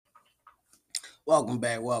Welcome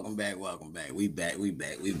back, welcome back, welcome back. We here,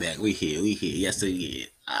 we here. Yes, we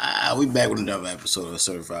we back with another episode of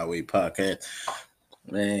Certified Way Podcast.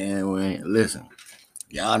 Listen,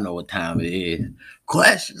 y'all know what time it is.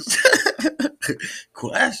 Questions.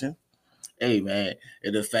 Question. Hey, man,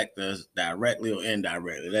 it affects us directly or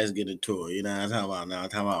indirectly. Let's get into it. You know what I'm talking about now? I'm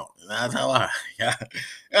talking about. You know what I'm talking about?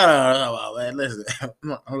 Y'all know what I'm talking about, man. Listen,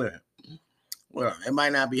 listen. Well, it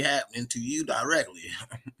might not be happening to you directly,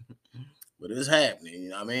 but it's happening. You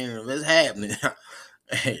know what I mean? If it's happening,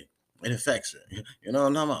 hey, it affects her. You know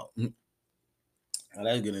what I'm talking about? Now,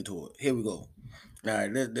 let's get into it. Here we go. All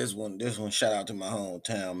right, this one. Shout out to my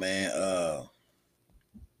hometown, man.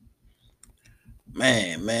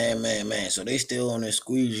 Man. So they still on this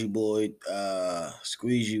squeegee boy,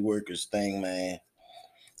 squeegee workers thing, man.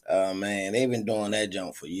 Man, they've been doing that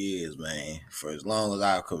jump for years, man. For as long as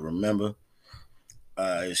I could remember.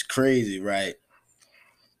 It's crazy, right?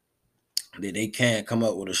 That they can't come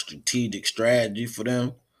up with a strategic strategy for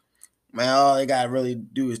them. Man, all they gotta really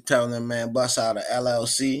do is tell them, man, bust out a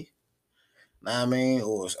LLC. Know what I mean,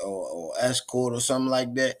 or escort or something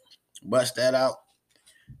like that. Bust that out,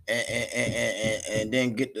 and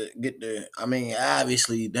then get the. I mean,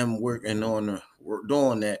 obviously them working on the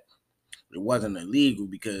doing that, it wasn't illegal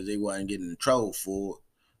because they wasn't getting in trouble for it.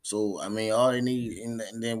 So I mean, all they need and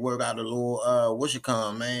then work out a little what you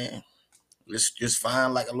call, man. Let's just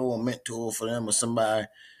find like a little mentor for them or somebody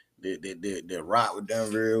that rock with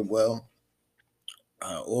them very well.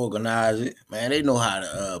 Organize it, man. They know how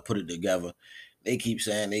to put it together. They keep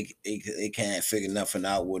saying they can't figure nothing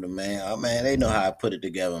out with them, man. Man, they know how to put it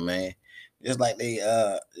together, man. Just like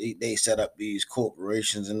they set up these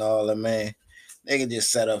corporations and all that, man. They can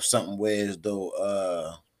just set up something where as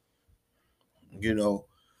though you know,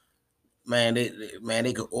 man,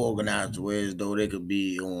 they could organize where as though they could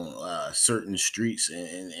be on certain streets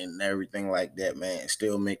and everything like that, man. And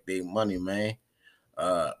still make their money, man.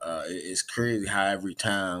 It's crazy how every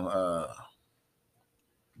time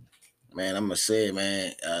man, I'm gonna say,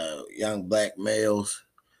 man, young black males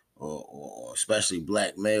or especially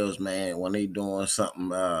black males, man, when they doing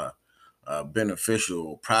something beneficial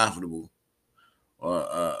or profitable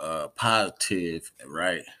or positive,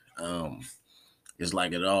 right? Um, it's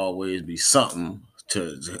like it always be something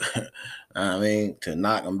I mean, to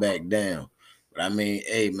knock them back down. But I mean,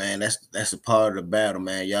 hey, man, that's a part of the battle,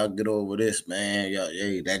 man. Y'all get over this, man. Y'all,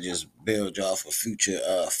 hey, that just builds y'all for future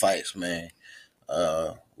fights, man.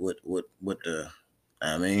 With the,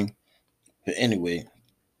 I mean, but anyway,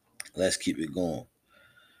 let's keep it going.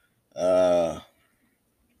 Uh,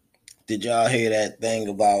 did y'all hear that thing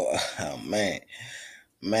about? Oh man,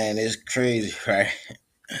 it's crazy, right?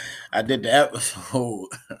 I did the episode.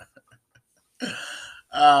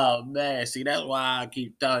 Oh man, see that's why I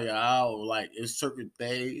keep telling you, I don't like it's certain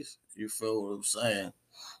things. You feel what I'm saying?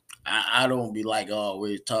 I don't be like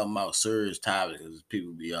always talking about serious topics because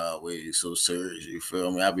people be always so serious. You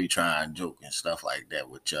feel me? I be trying to joke and stuff like that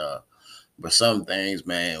with y'all. But some things,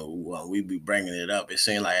 man, when we be bringing it up, it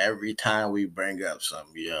seems like every time we bring up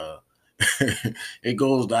something, it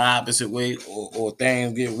goes the opposite way, or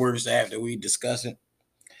things get worse after we discuss it.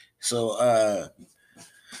 So,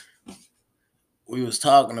 we was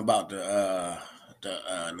talking about the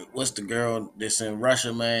what's the girl that's in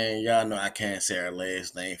Russia, man? Y'all know I can't say her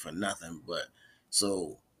last name for nothing, but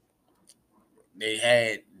so they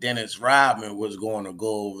had Dennis Rodman was going to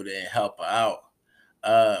go over there and help her out.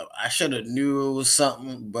 I should have knew it was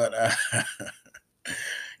something, but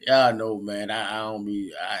y'all know, man. I don't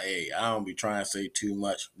be trying to say too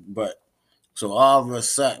much, but so all of a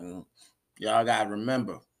sudden, y'all gotta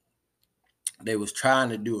remember they was trying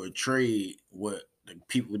to do a trade with the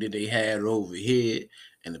people that they had over here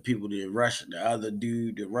and the people that Russia, the other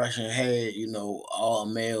dude, the Russian had, all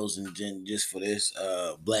males and just for this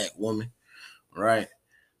black woman, right?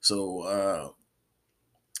 So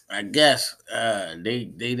I guess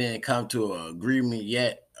they didn't come to an agreement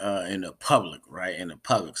yet in the public, right? In the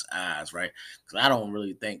public's eyes, right? Because I don't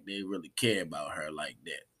really think they really care about her like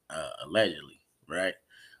that, allegedly, right?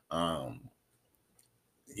 Um,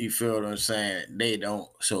 you feel what I'm saying? They don't.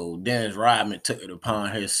 So Dennis Rodman took it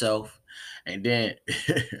upon himself, and then,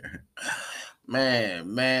 man,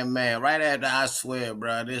 right after I swear,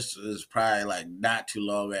 bro, this is probably like not too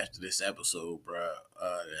long after this episode, bro.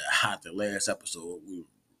 The last episode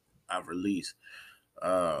I released.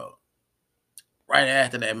 Uh, right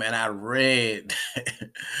after that, man, I read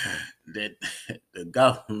that the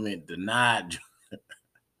government denied.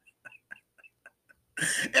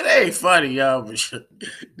 It ain't funny, y'all, but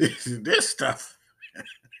this stuff.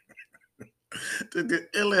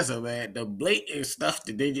 Listen, man, the blatant stuff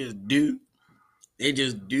that they just do, They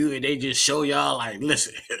just do it. They just show y'all like,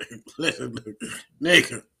 listen, listen,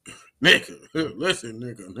 nigga, nigga, listen,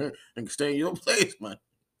 nigga, stay in your place, man.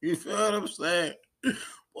 You feel what I'm saying?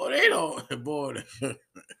 Boy, they don't, boy,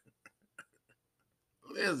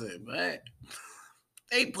 listen, man.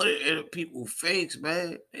 They put it in people's face,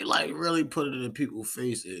 man. They like really put it in people's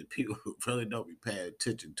face, and people really don't be paying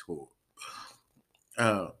attention to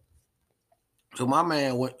it. So my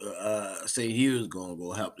man went say he was gonna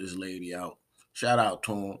go help this lady out. Shout out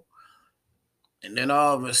to him. And then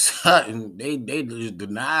all of a sudden, they just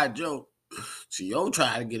denied Joe. So yo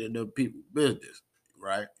try to get into people's business,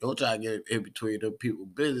 right? Yo try to get in between the people's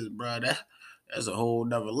business, bro. That's a whole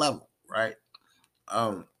nother level, right?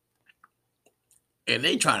 Um, and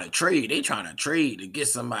they trying to trade. They trying to trade to get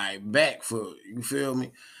somebody back for you. Feel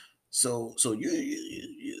me? So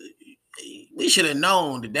we should have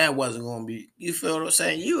known that that wasn't going to be. You feel what I'm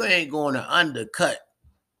saying? You ain't going to undercut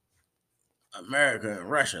America and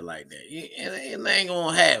Russia like that. It ain't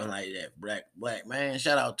gonna happen like that, black man.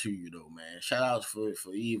 Shout out to you though, man. Shout out for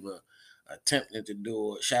even attempting to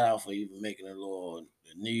do it. Shout out for even making it little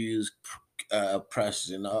the news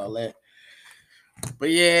presses and all that. But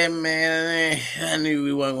yeah, man, I knew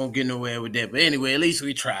we weren't gonna get nowhere with that. But anyway, at least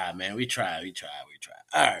we tried, man. We tried.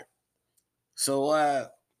 All right. So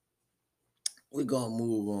we're gonna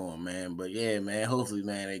move on, man. But yeah, man, hopefully,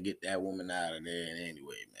 man, they get that woman out of there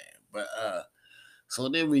anyway, man. But so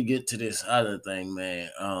then we get to this other thing, man.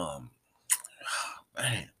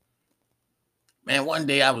 Man, man, one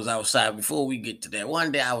day I was outside. Before we get to that,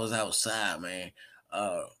 one day I was outside, man.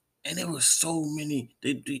 Uh, and there was so many.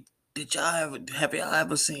 Did y'all ever have y'all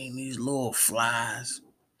ever seen these little flies?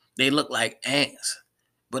 They look like ants,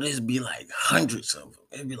 but it'd be like hundreds of them.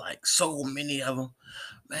 It'd be like so many of them.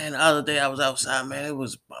 Man, the other day I was outside, man. It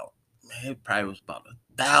was about man, it probably was about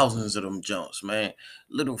thousands of them jumps, man.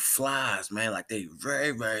 Little flies, man, like they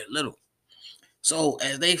very, very little. So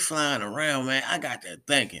as they flying around, man, I got to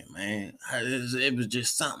thinking, man. It was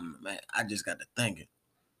just something, man. I just got to thinking.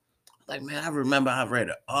 Like, man, I remember I read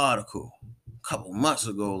an article a couple months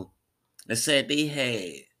ago that said they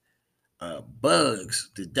had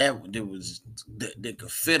bugs that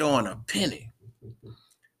could fit on a penny,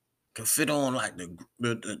 could fit on like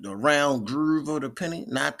the round groove of the penny,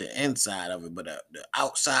 not the inside of it, but the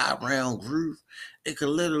outside round groove. It could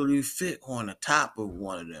literally fit on the top of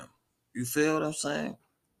one of them. You feel what I'm saying?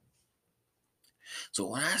 So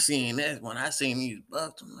when I seen that, when I seen these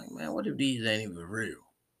bugs, I'm like, man, what if these ain't even real?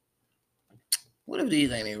 What if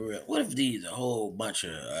these ain't even real? What if these a whole bunch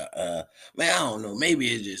of man, I don't know, maybe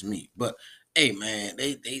it's just me. But hey man,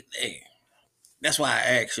 they that's why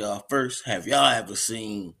I asked y'all first, have y'all ever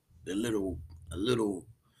seen the little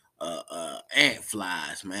ant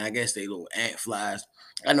flies, man? I guess they little ant flies.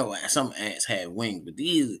 I know some ants have wings, but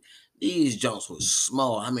these jumps was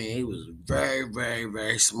small. I mean, it was very, very,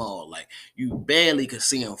 very small. Like you barely could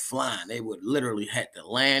see them flying. They would literally have to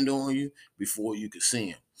land on you before you could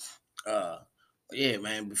see them. Uh, yeah,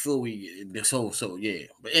 man. Before we this whole so yeah.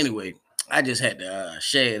 But anyway, I just had to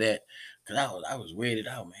share that because I was weirded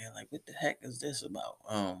out, man. Like, what the heck is this about?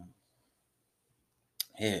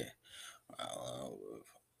 Yeah.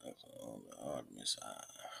 On the Artemis,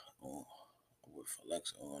 on, with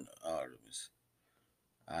Alexa on the Artemis,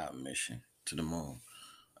 our mission to the moon.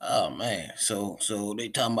 Oh man, so they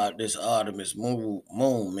talking about this Artemis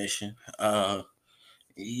moon mission.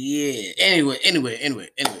 Yeah. Anyway.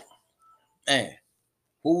 Man,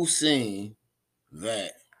 who seen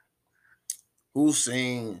that? Who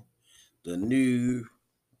seen the new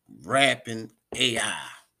rapping AI?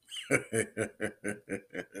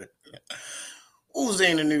 Who's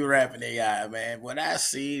in the new rapping AI, man? When I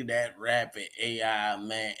see that rapping AI,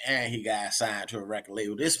 man, and he got signed to a record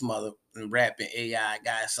label, this mother rapping AI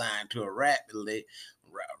got signed to a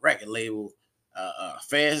record label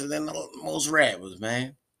faster than most rappers,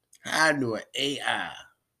 man. How do an AI?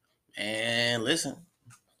 And listen,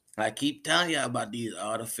 I keep telling y'all about these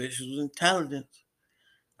artificial intelligence.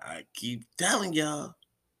 I keep telling y'all,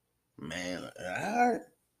 man. All right.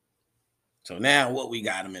 So now what we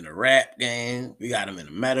got them in the rap game, we got them in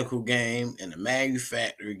the medical game, in the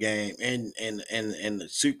manufacturing game, in the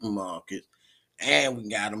supermarket, and we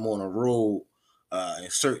got them on the road in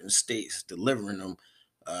certain states delivering them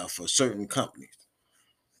for certain companies.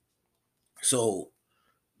 So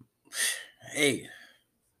hey,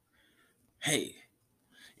 hey,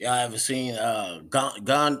 y'all ever seen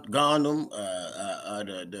Gundam,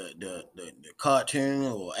 the cartoon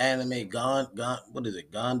or anime what is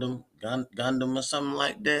it, Gundam or something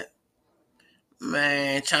like that?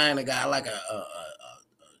 Man, China got like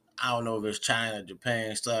I don't know if it's China,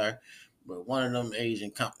 Japan, sorry, but one of them Asian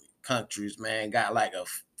companies. countries, man, got like a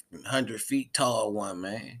 100 feet tall one,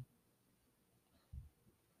 man.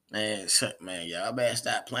 Man, y'all better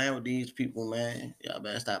stop playing with these people, man. Y'all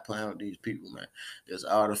better stop playing with these people, man. This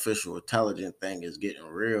artificial intelligence thing is getting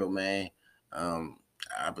real, man. Um,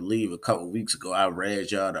 I believe a couple weeks ago I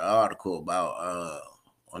read y'all the article about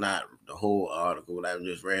well, not the whole article, but I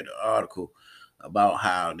just read the article about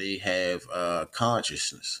how they have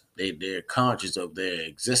consciousness. They're conscious of their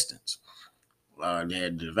existence. They're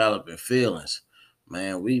developing feelings.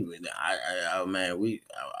 Man, man,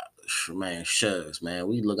 man, shucks, man,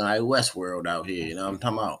 we looking like Westworld out here. You know what I'm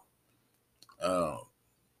talking about? Uh,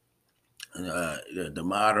 the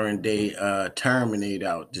modern day Terminator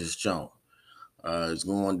out this junk. It's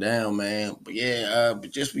going down, man. But yeah, but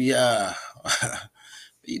just be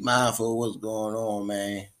be mindful of what's going on,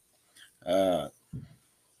 man. Uh,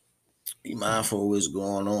 be mindful of what's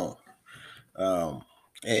going on. Um,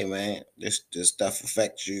 hey man, this stuff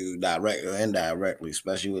affects you directly or indirectly,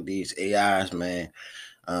 especially with these AIs, man.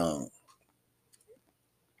 Um,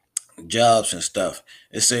 Jobs and stuff.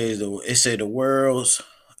 It say the world's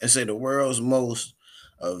most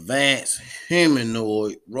advanced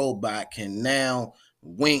humanoid robot can now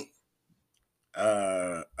wink,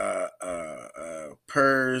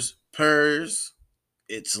 purrs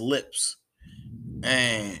its lips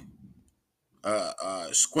and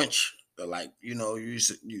squinch, like you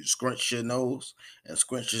scrunch your nose and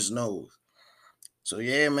squinch his nose. So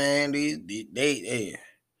yeah, man, they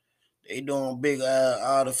doing big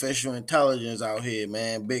artificial intelligence out here,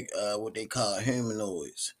 man. Big what they call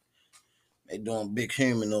humanoids. They doing big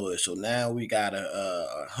humanoids. So now we got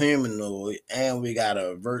a humanoid and we got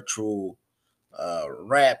a virtual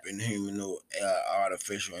rapping humanoid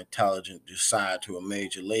artificial intelligence decide to a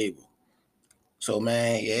major label. So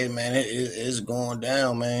man, yeah, man, it's going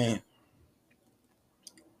down, man.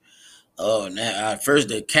 Oh, now at first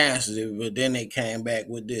they canceled it, but then they came back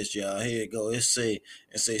with this, y'all. Here it go. It say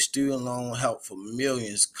student loan help for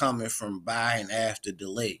millions coming from buying after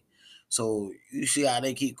delay. So you see how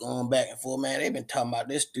they keep going back and forth, man. They've been talking about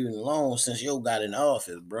this student loan since yo got in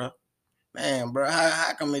office, bro. Man, bro,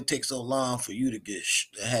 how come it takes so long for you to get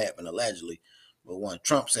to happen allegedly? But when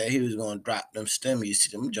Trump said he was going to drop them stimulus,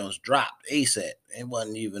 them just dropped ASAP. It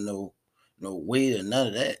wasn't even no wait or none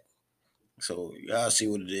of that. So y'all see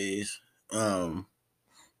what it is. Um,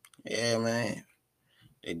 yeah, man.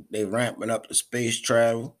 They ramping up the space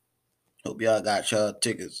travel. Hope y'all got y'all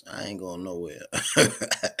tickets. I ain't going nowhere.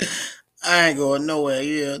 I ain't going nowhere.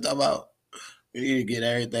 Yeah, talk about we need to get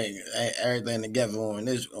everything together on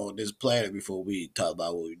this planet before we talk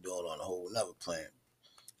about what we're doing on a whole another planet.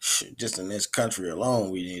 Shit, just in this country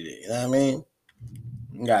alone, we need it. You know what I mean?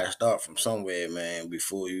 You gotta start from somewhere, man,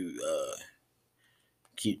 before you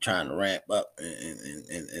keep trying to ramp up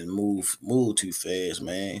and move too fast,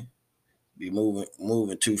 man. Be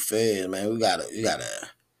moving too fast, man. You gotta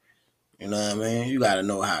you know what I mean? You gotta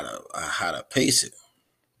know how to pace it,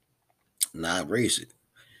 not race it.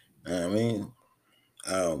 You know what I mean?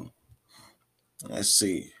 Um, let's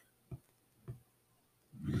see.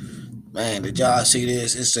 Man, did y'all see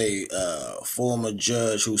this? It's a former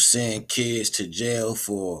judge who sent kids to jail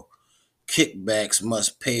for kickbacks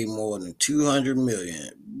must pay more than 200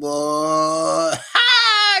 million. Boy,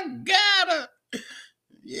 I gotta.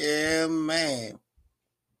 Yeah, man.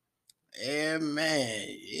 Yeah, man.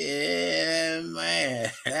 Yeah,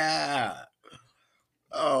 man.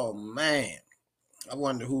 Oh man. I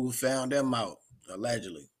wonder who found them out,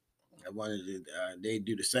 allegedly. I wonder did they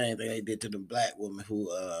do the same thing they did to the black woman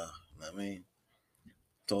who I mean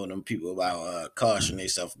told them people about caution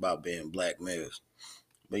themselves about being black males.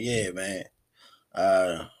 But yeah, man.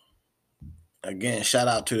 Uh Again, shout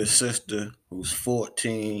out to the sister who's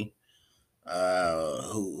 14,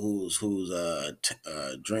 whose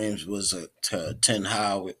dreams was to attend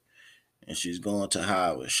Howard, and she's going to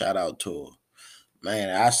Howard. Shout out to her. Man,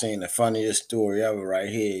 I seen the funniest story ever right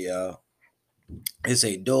here, y'all. It's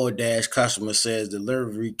a DoorDash customer says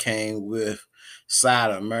delivery came with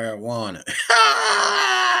side of marijuana.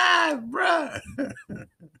 Bruh.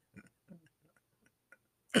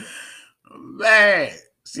 Man.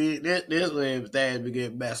 See, this way things be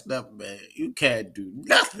getting messed up, man. You can't do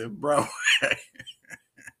nothing, bro.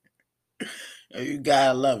 You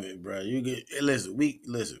gotta love it, bro. You get listen.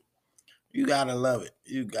 You gotta love it.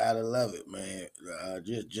 You gotta love it, man.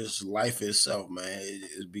 Just life itself, man.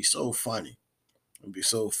 It'd be so funny. It'd be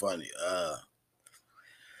so funny. All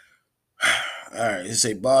right. It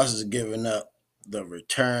say bosses giving up the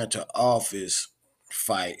return to office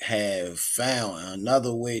fight have found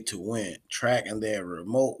another way to win, tracking their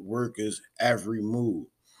remote workers' every move.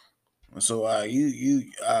 So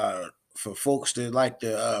for folks that like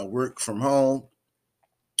to work from home,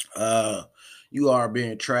 uh, you are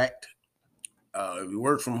being tracked. If you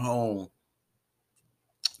work from home,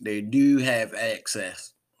 they do have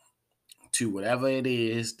access to whatever it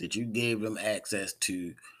is that you gave them access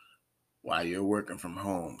to while you're working from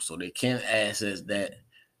home. So they can access that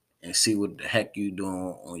and see what the heck you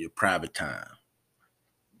doing on your private time.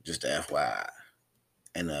 Just FYI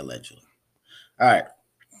and allegedly. All right.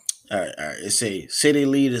 All right. It say city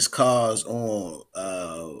leaders calls on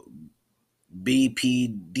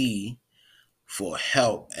BPD for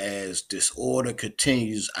help as disorder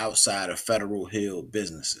continues outside of Federal Hill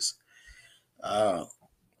businesses. Uh,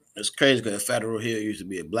 it's crazy because Federal Hill used to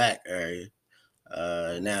be a black area.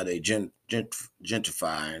 Now they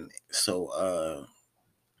gentrifying. So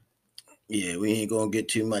yeah, we ain't gonna get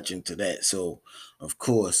too much into that. So of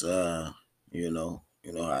course, you know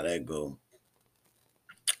how that go.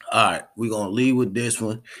 All right, we're gonna leave with this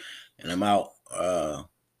one, and I'm out.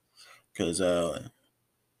 Cause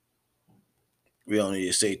we don't need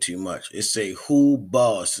to say too much. It say who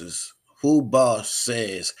boss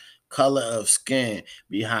says color of skin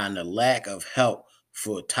behind the lack of help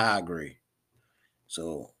for Tigray.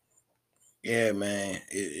 So yeah, man.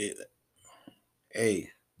 Hey,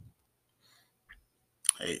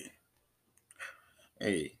 hey,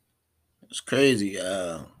 hey, it's crazy.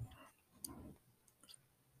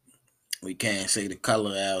 We can't say the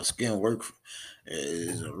color of our skin work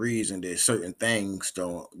is a reason that certain things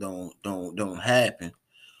don't happen.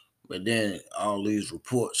 But then all these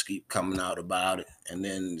reports keep coming out about it, and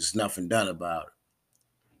then there's nothing done about it.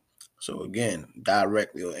 So again,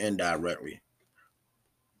 directly or indirectly.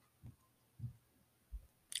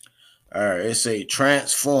 All right, it say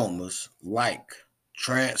transformer like,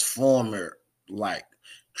 transformer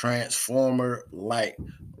like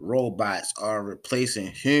robots are replacing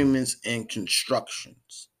humans in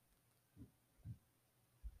constructions.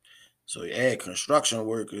 So yeah, construction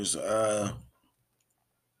workers,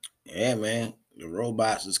 yeah, man, the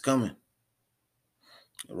robots is coming.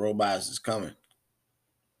 The robots is coming.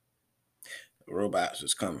 The robots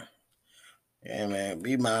is coming. Yeah, man,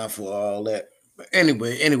 be mindful of all that. But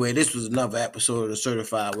anyway, this was another episode of the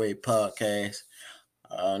Certified Way Podcast.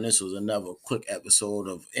 And this was another quick episode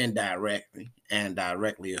of indirectly and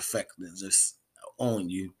directly affecting this on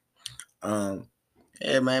you. Um,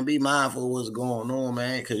 yeah, man, be mindful of what's going on,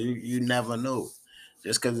 man, because you never know.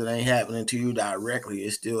 Just because it ain't happening to you directly,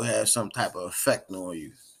 it still has some type of effect on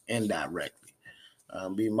you indirectly.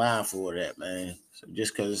 Be mindful of that, man. So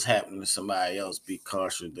just because it's happening to somebody else, be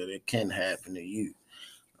cautious that it can happen to you,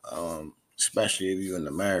 especially if you're an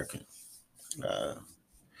American. Uh,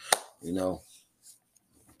 you know,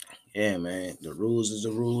 yeah, man. The rules is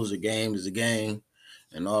the rules. The game is the game,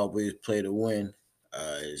 and always play to win.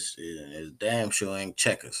 It's damn sure ain't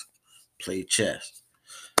checkers. Play chess.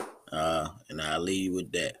 And I'll leave you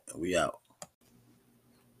with that. We out.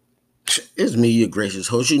 It's me, your gracious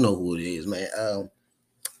host. You know who it is, man.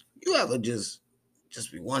 You ever just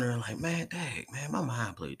be wondering, like, man, dang, man, my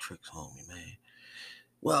mind played tricks on me, man.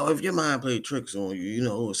 Well, if your mind played tricks on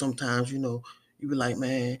you, sometimes, you be like,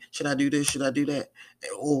 man, should I do this? Should I do that?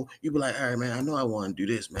 Or you be like, all right, man, I know I want to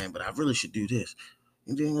do this, man, but I really should do this.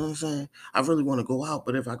 You know what I'm saying? I really want to go out,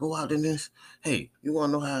 but if I go out in this, hey, you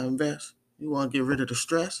want to know how to invest? You want to get rid of the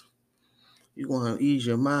stress? You want to ease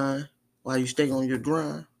your mind while you stay on your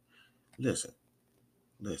grind? Listen,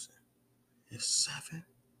 listen. It's 7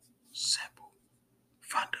 simple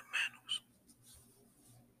fundamentals.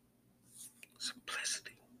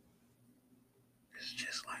 Simplicity. It's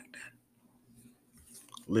just like that.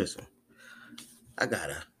 Listen, I got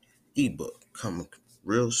a ebook coming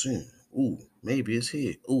real soon. Ooh, maybe it's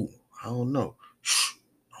here. Ooh, I don't know. Shh,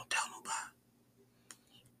 don't tell nobody.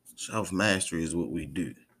 Self mastery is what we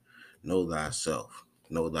do. Know thyself.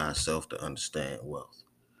 Know thyself to understand wealth.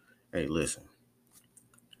 Hey, listen.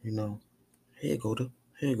 You know, here go the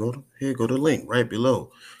link right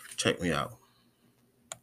below. Check me out.